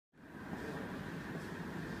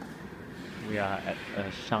We are at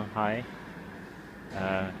Shanghai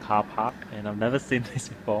car park, and I've never seen this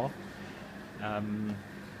before.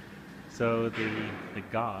 So the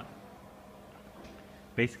guard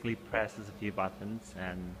basically presses a few buttons,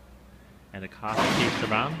 and the car shifts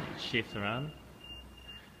around. It shifts around.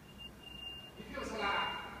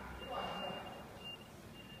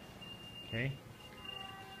 Okay,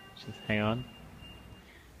 just hang on.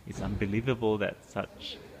 It's unbelievable that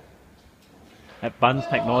such advanced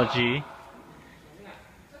technology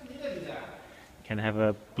can have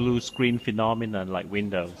a blue screen phenomenon like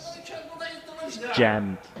Windows. It's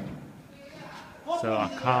jammed. So our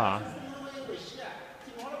car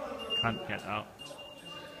can't get out.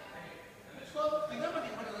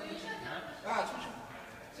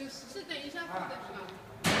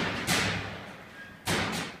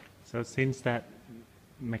 So since that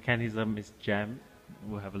mechanism is jammed,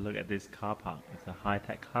 we'll have a look at this car park. It's a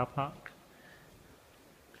high-tech car park.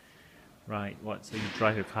 Right, so you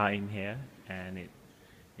drive your car in here and it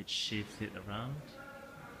shifts it around.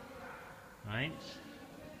 Right?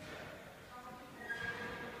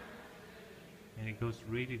 And it goes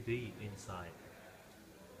really deep inside.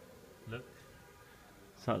 Look.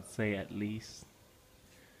 So I'd say at least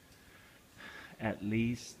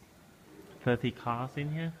 30 cars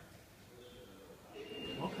in here.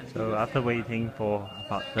 So after waiting for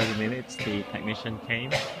about 30 minutes, the technician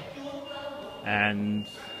came, and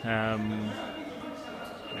I'm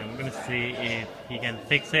gonna see if he can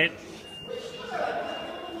fix it.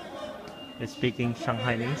 They're speaking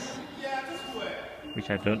Shanghainese,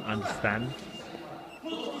 which I don't understand.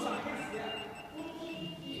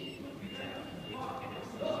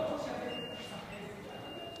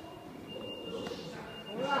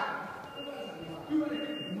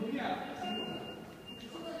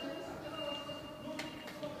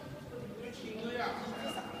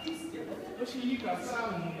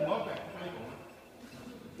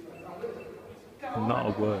 Not a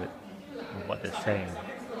word of what they're saying.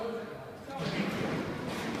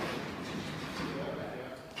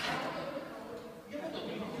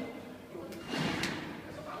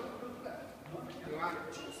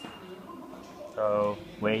 So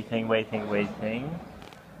waiting,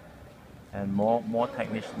 and more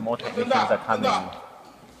technicians are coming.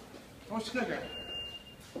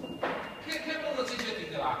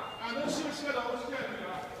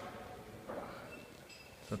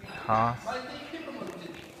 So the cars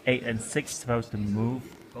 8 and 6 supposed to move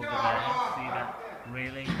over there. See that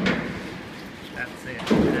railing? That's it.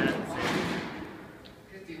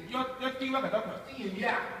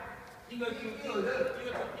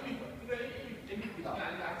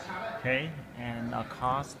 Okay, and our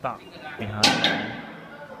car stuck behind there.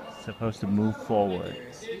 Supposed to move forward.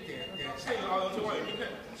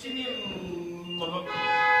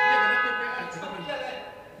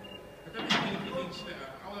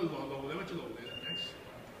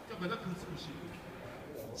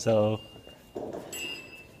 So,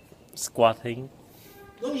 squatting,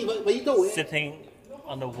 sitting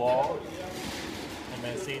on the wall, and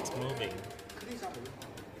then see it's moving.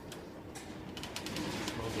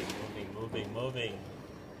 It's moving.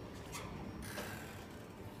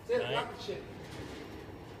 Right?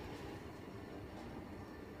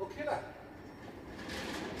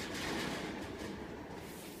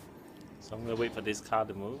 So I'm gonna wait for this car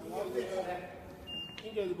to move.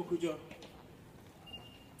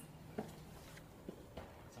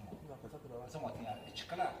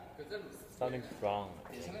 Something's wrong.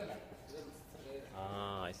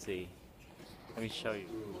 Ah, I see. Let me show you.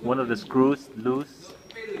 One of the screws loose,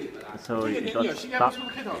 so it got stuck.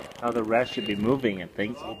 Now the rest should be moving, and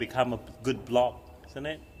things will become a good block, isn't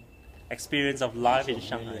it? Experience of life in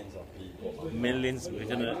Shanghai. Millions, we're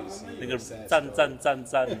gonna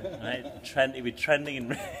right? It'll be trending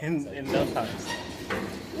in no times.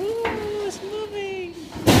 Ooh, it's moving.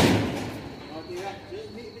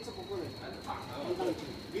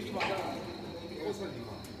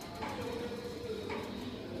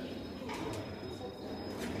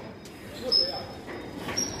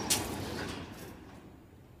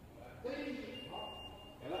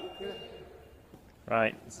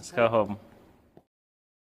 Right, let's go home.